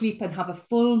to sleep and have a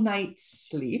full night's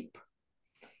sleep.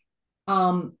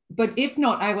 But if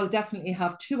not, I will definitely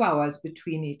have 2 hours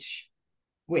between each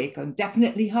wake and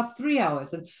definitely have 3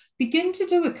 hours, and begin to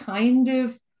do a kind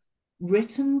of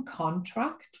written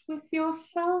contract with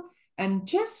yourself and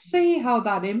just see how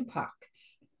that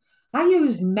impacts. I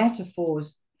use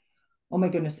metaphors, oh my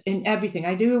goodness, in everything.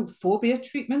 I do phobia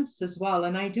treatments as well,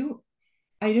 and I do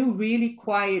really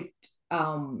quite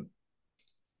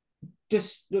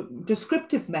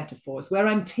descriptive metaphors where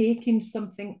I'm taking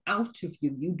something out of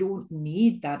you. You don't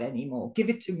need that anymore. Give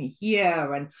it to me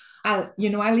here. And I'll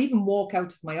even walk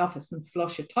out of my office and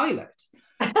flush a toilet.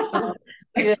 To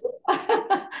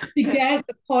get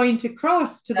the point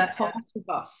across to the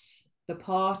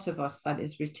part of us that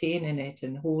is retaining it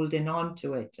and holding on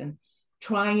to it and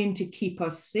trying to keep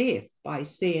us safe by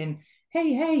saying,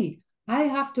 hey, I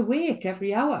have to wake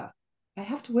every hour. I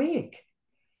have to wake.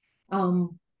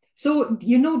 So,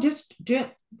 just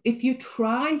if you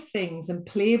try things and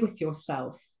play with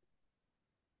yourself,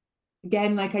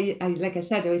 again, like I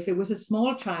said, if it was a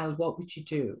small child, what would you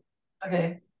do?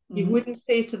 Okay. You wouldn't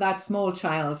say to that small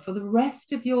child, for the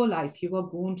rest of your life, you are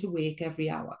going to wake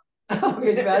every hour. Oh, can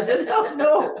you imagine? Oh,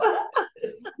 no.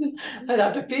 I'd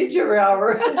have to feed you every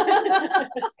hour.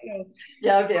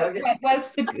 Yeah, okay.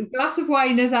 Whilst the glass of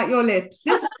wine is at your lips,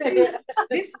 this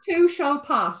too shall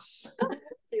pass.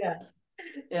 Yeah.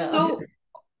 So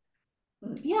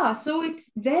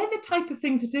they're the type of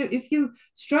things, if you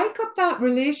strike up that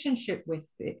relationship with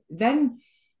it, then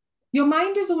your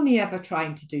mind is only ever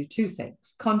trying to do two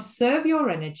things: conserve your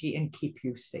energy and keep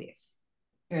you safe.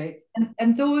 Right.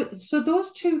 And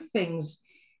those two things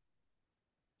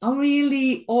are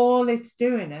really all it's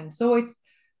doing. And so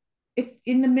if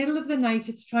in the middle of the night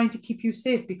it's trying to keep you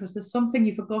safe because there's something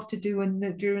you forgot to do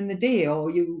during the day,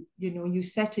 or you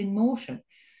set in motion,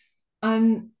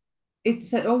 and it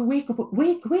said, oh, wake up,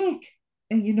 wake,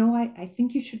 and I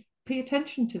think you should pay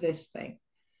attention to this thing.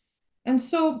 And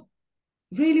so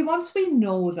really, once we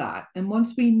know that, and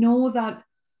once we know that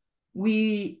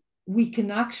we we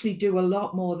can actually do a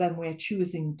lot more than we're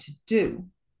choosing to do,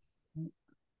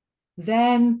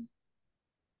 then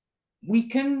we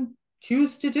can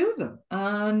choose to do them.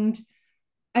 And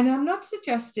I'm not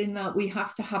suggesting that we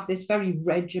have to have this very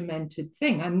regimented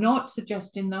thing. I'm not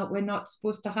suggesting that we're not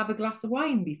supposed to have a glass of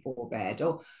wine before bed,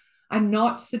 or I'm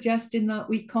not suggesting that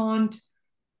we can't,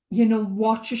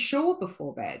 watch a show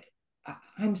before bed.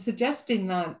 I'm suggesting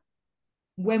that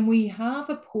when we have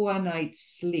a poor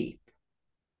night's sleep,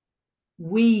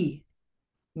 we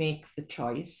make the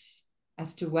choice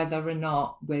as to whether or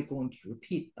not we're going to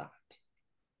repeat that.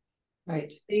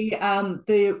 Right.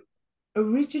 The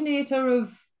originator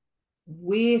of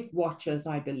Weight Watchers,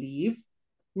 I believe,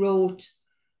 wrote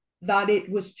that it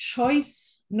was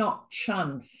choice, not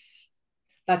chance,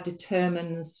 that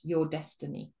determines your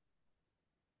destiny.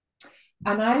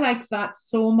 And I like that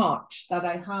so much that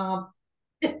I have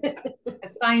a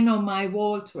sign on my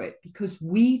wall to it, because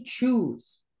we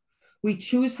choose. We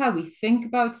choose how we think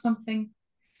about something.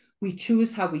 We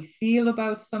choose how we feel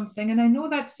about something. And I know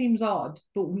that seems odd,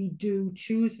 but we do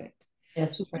choose it.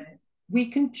 Yes. So we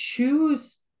can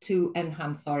choose to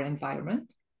enhance our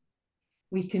environment.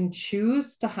 We can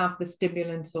choose to have the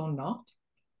stimulants or not.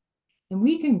 And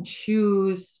we can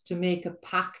choose to make a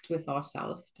pact with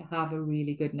ourselves to have a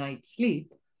really good night's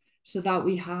sleep so that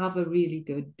we have a really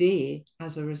good day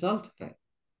as a result of it.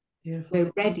 Beautiful.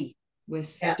 We're ready. We're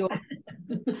stuck.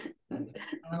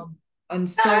 And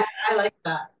so I like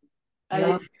that.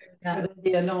 Good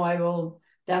idea. No, I will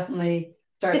definitely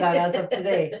start that as of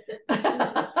today.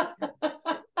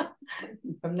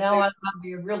 From now on, I'll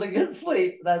be a really good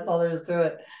sleep. That's all there is to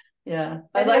it. Yeah.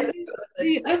 I like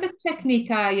the other technique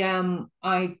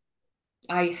I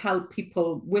help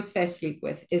people with their sleep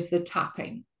with is the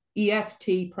tapping.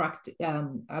 EFT practice.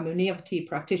 I'm an EFT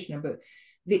practitioner, but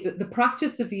the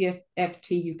practice of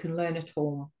EFT you can learn at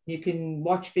home. You can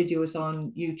watch videos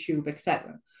on YouTube,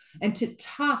 etc. And to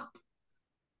tap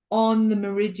on the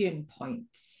meridian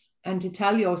points and to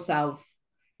tell yourself,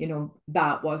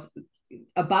 that was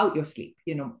about your sleep.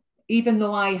 Even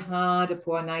though I had a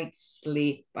poor night's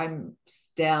sleep, I'm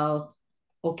still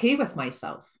okay with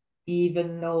myself.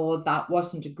 Even though that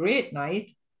wasn't a great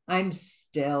night, I'm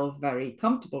still very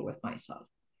comfortable with myself.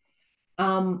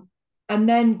 And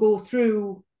then go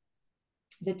through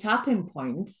the tapping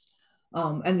points,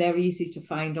 and they're easy to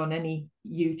find on any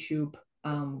YouTube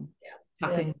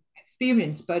tapping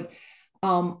experience. But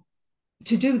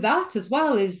to do that as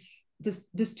well is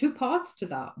there's two parts to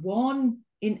that. One,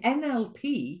 in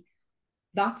NLP,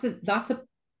 that's a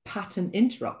pattern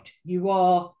interrupt. You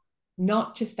are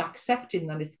not just accepting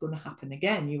that it's going to happen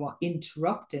again, you are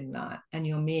interrupting that, and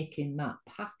you're making that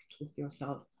pact with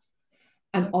yourself.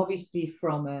 And obviously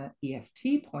from a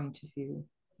EFT point of view,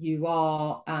 you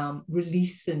are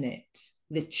releasing it,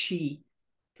 the chi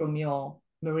from your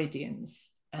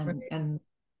meridians, and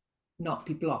not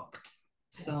be blocked.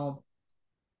 So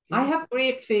I have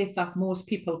great faith that most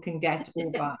people can get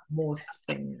over most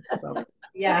things. So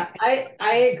yeah,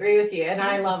 I agree with you, and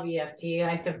I love EFT.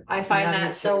 I find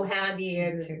that so handy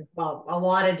in a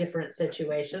lot of different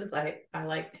situations. I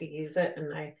like to use it,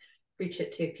 and I preach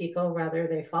it to people, whether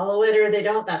they follow it or they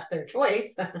don't. That's their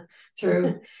choice.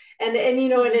 True. And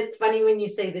it's funny when you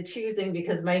say the choosing,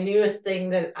 because my newest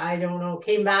thing that I don't know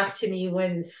came back to me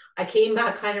when I came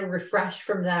back kind of refreshed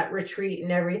from that retreat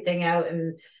and everything out.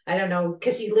 And I don't know,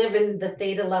 because you live in the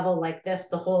theta level like this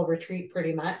the whole retreat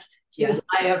pretty much. She was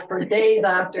up for days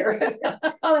after.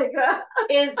 Like that.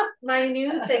 Is my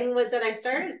new thing that I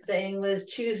started saying was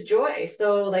choose joy.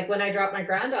 So like when I drop my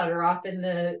granddaughter off in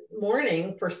the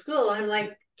morning for school, I'm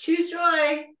like, choose joy.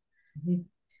 Mm-hmm.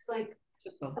 She's like,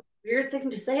 weird thing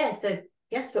to say. I said,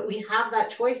 yes, but we have that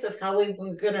choice of how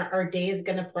our day is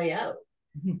gonna play out.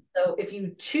 Mm-hmm. So if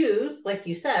you choose, like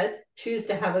you said, choose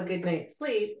to have a good night's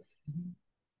sleep,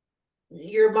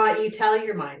 you tell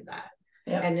your mind that.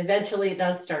 Yep. And eventually it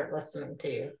does start listening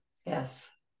to you. Yes.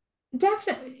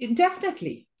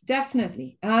 Definitely.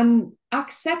 And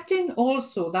accepting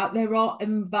also that there are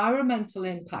environmental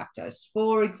impactors.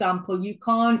 For example, you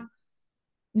can't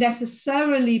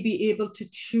necessarily be able to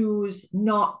choose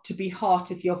not to be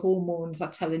hot if your hormones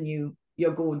are telling you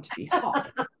you're going to be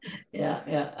hot.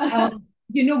 Yeah.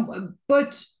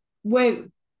 But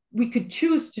we could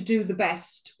choose to do the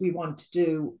best we want to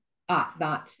do at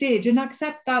that stage and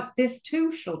accept that this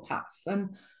too shall pass.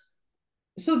 And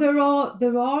so there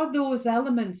are those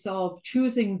elements of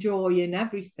choosing joy in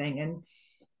everything. And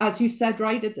as you said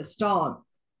right at the start,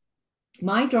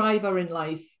 my driver in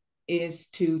life is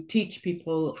to teach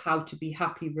people how to be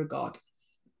happy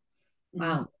regardless.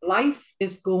 Mm-hmm. Life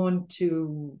is going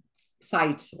to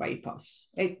sideswipe us.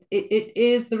 It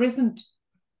is, there isn't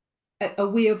a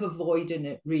way of avoiding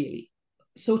it, really.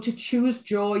 So to choose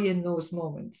joy in those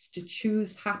moments, to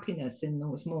choose happiness in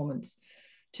those moments,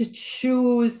 to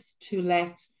choose to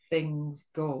let things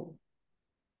go,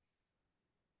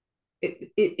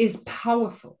 it is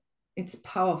powerful. It's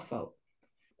powerful.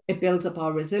 It builds up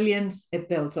our resilience. It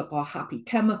builds up our happy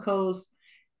chemicals.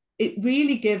 It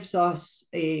really gives us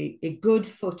a good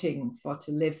footing for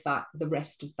to live the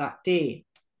rest of that day.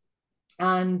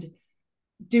 And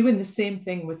doing the same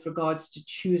thing with regards to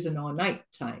choosing our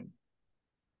nighttime,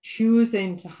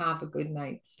 choosing to have a good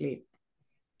night's sleep,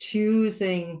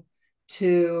 choosing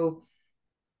to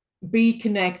be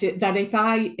connected, that if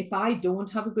I don't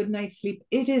have a good night's sleep,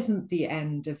 it isn't the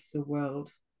end of the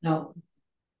world. No.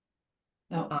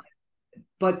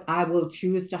 But I will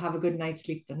choose to have a good night's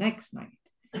sleep the next night.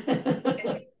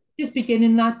 Just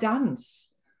beginning that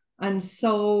dance. And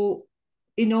so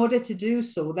in order to do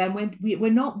so, then when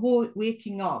we're not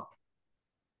waking up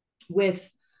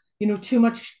with, too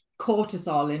much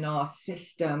cortisol in our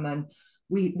system, and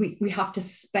we have to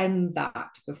spend that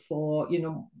before,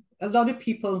 a lot of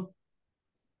people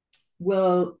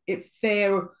will, if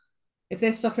they're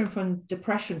suffering from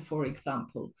depression, for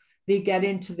example, they get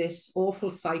into this awful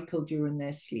cycle during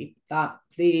their sleep that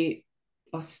they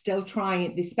are still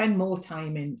they spend more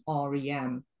time in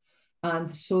REM.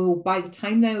 And so by the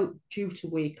time they're due to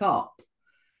wake up,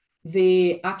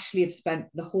 they actually have spent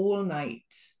the whole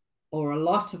night or a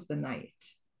lot of the night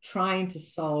trying to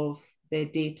solve their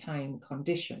daytime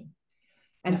condition.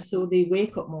 And so they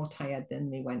wake up more tired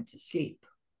than they went to sleep.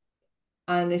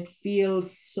 And it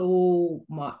feels so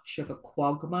much of a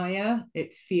quagmire.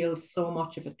 It feels so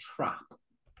much of a trap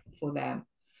for them.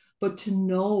 But to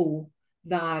know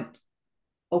that,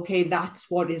 okay, that's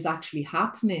what is actually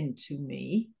happening to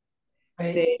me.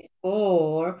 Right.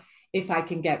 Therefore, if I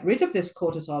can get rid of this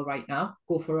cortisol right now,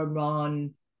 go for a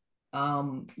run,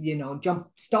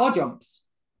 star jumps.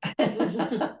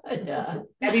 Yeah.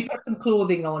 Maybe put some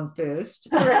clothing on first.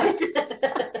 Right.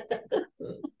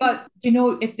 But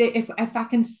if I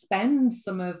can spend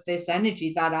some of this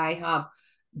energy that I have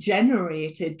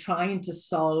generated trying to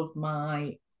solve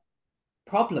my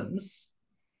problems,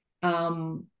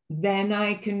 then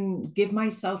I can give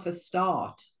myself a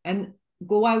start and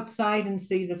go outside and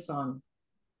see the sun.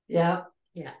 Yeah,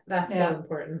 that's so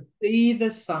important. See the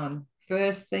sun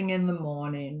first thing in the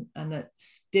morning, and it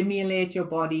stimulate your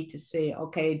body to say,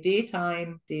 okay,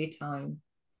 daytime. Yeah.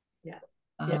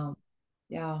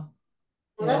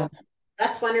 Well,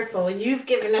 that's wonderful. You've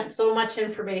given us so much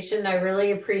information. I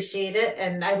really appreciate it.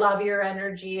 And I love your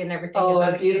energy and everything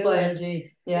about beautiful you.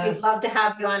 Energy. Yes. We'd love to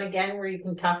have you on again where you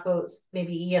can talk about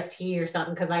maybe EFT or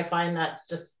something, because I find that's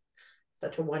just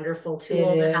such a wonderful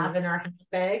tool to have in our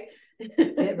bag.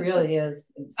 It really is.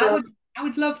 So, I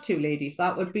would love to, ladies.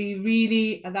 That would be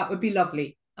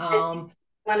lovely. Want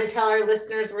to tell our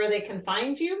listeners where they can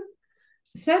find you?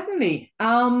 Certainly.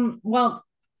 Well,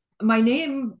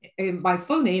 my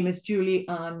full name is Julie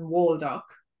Ann Waldock.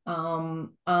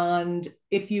 And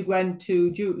if you went to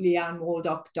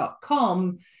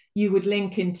juliannewaldock.com, you would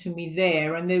link into me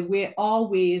there. And there are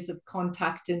ways of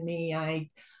contacting me. I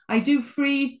do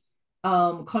free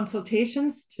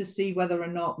consultations to see whether or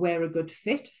not we're a good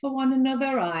fit for one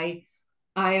another.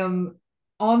 I am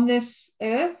on this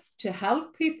earth to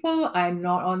help people. I'm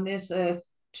not on this earth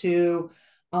to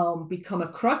become a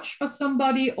crutch for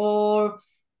somebody or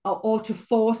to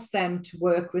force them to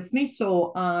work with me.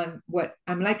 So I'm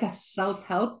like a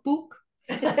self-help book.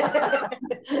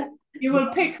 You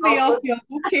will pick me off your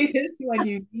bookcase when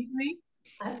you need me.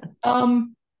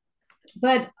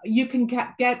 But you can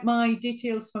get my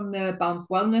details from the Banff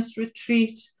Wellness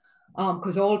Retreat,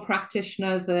 because all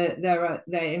practitioners, their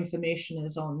information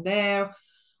is on there.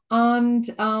 And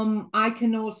I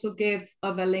can also give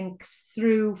other links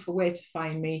through for where to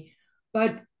find me.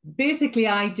 But basically,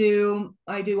 I do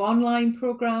online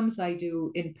programs, I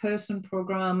do in-person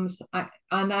programs,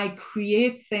 and I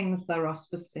create things that are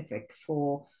specific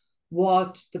for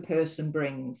what the person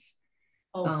brings.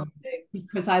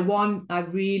 Because I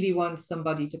really want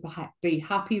somebody to be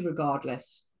happy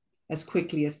regardless, as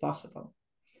quickly as possible.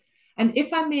 And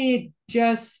if I may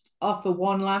just offer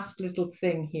one last little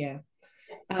thing here.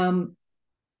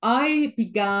 I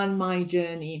began my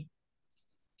journey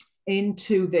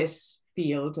into this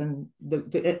field and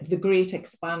the great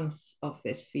expanse of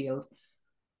this field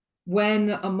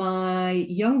when my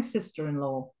young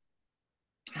sister-in-law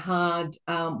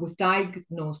was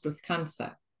diagnosed with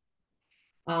cancer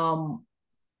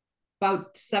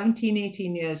about 17,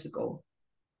 18 years ago.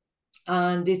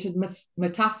 And it had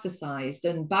metastasized.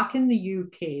 And back in the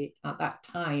UK at that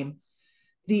time,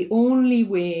 the only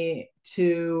way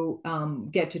to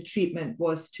get to treatment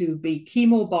was to be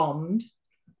chemo bombed.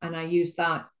 And I use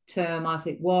that term as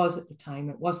it was at the time.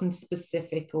 It wasn't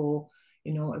specific, or,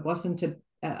 you know, it wasn't a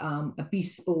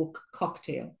bespoke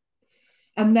cocktail.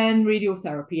 And then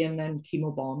radiotherapy, and then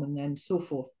chemo bomb, and then so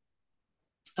forth.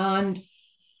 And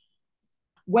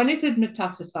when it had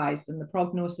metastasized and the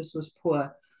prognosis was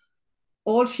poor,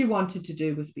 all she wanted to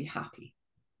do was be happy.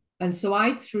 And so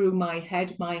I threw my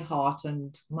head, my heart,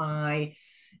 and my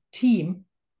team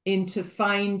into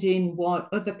finding what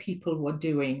other people were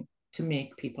doing to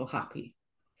make people happy.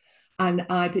 And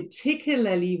I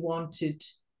particularly wanted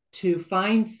to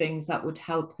find things that would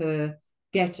help her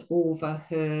get over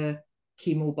her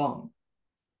chemo bomb.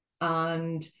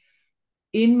 And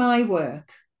in my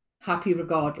work, Happy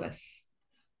Regardless,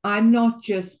 I'm not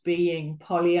just being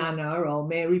Pollyanna or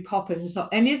Mary Poppins or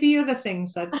any of the other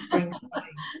things that spring to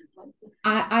mind.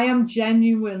 I am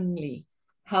genuinely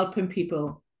helping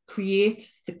people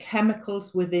create the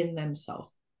chemicals within themselves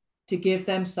to give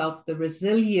themselves the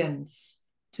resilience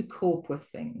to cope with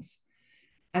things.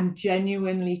 I'm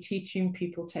genuinely teaching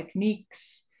people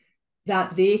techniques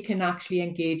that they can actually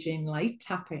engage in, light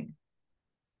tapping,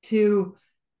 to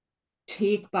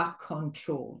take back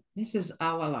control. This is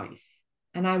our life.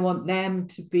 And I want them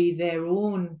to be their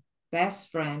own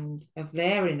best friend of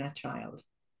their inner child.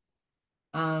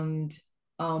 And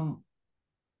I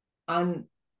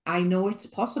know it's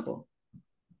possible.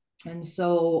 And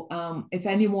so if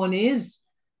anyone is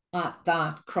at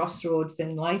that crossroads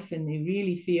in life and they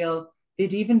really feel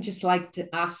they'd even just like to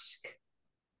ask,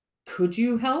 could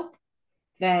you help?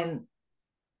 Then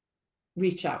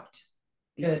reach out.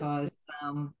 Because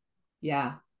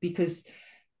because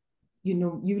you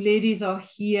know, you ladies are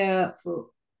here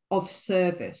of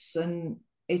service, and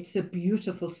it's a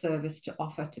beautiful service to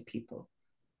offer to people.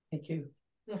 Thank you.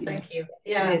 Well, thank you.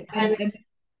 Yeah. And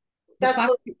that's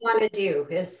what we want to do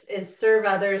is serve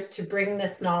others, to bring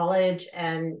this knowledge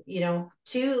and, you know,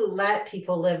 to let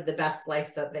people live the best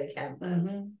life that they can live.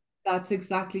 Mm-hmm. That's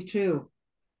exactly true.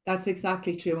 That's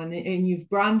exactly true. And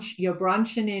you're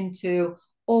branching into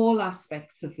all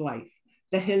aspects of life,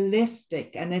 the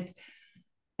holistic, and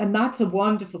that's a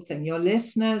wonderful thing. Your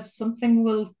listeners, something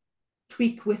will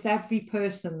tweak with every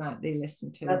person that they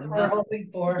listen to. That's what we're hoping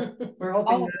for. We're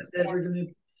hoping that we're going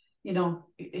to, you know,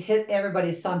 hit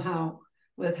everybody somehow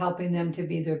with helping them to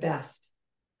be their best.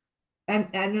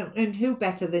 And who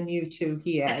better than you two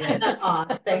here?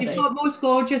 You've got most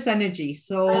gorgeous energy.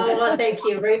 So well, thank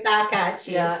you. Right back at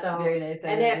you. Yeah, so very nice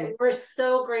energy. And we're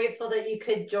so grateful that you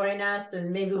could join us,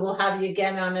 and maybe we'll have you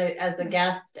again on as a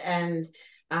guest. And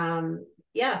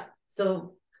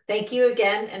so thank you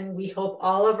again, and we hope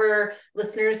all of our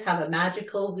listeners have a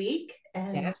magical week.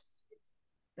 And yes,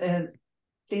 and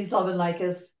please love and like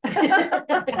us.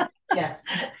 Yes,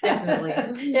 definitely.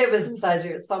 It was a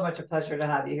pleasure. So much a pleasure to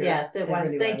have you here. Yes, it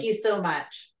was. Really Thank you so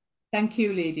much. Thank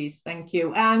you, ladies. Thank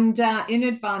you. And in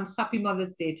advance, happy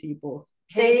Mother's Day to you both.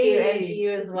 Thank you, and to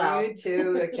you as well. You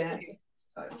too. I can't.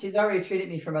 She's already treated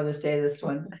me for Mother's Day, this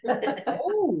one.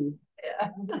 Oh,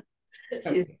 yeah.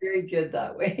 She's very good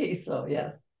that way. So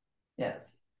yes.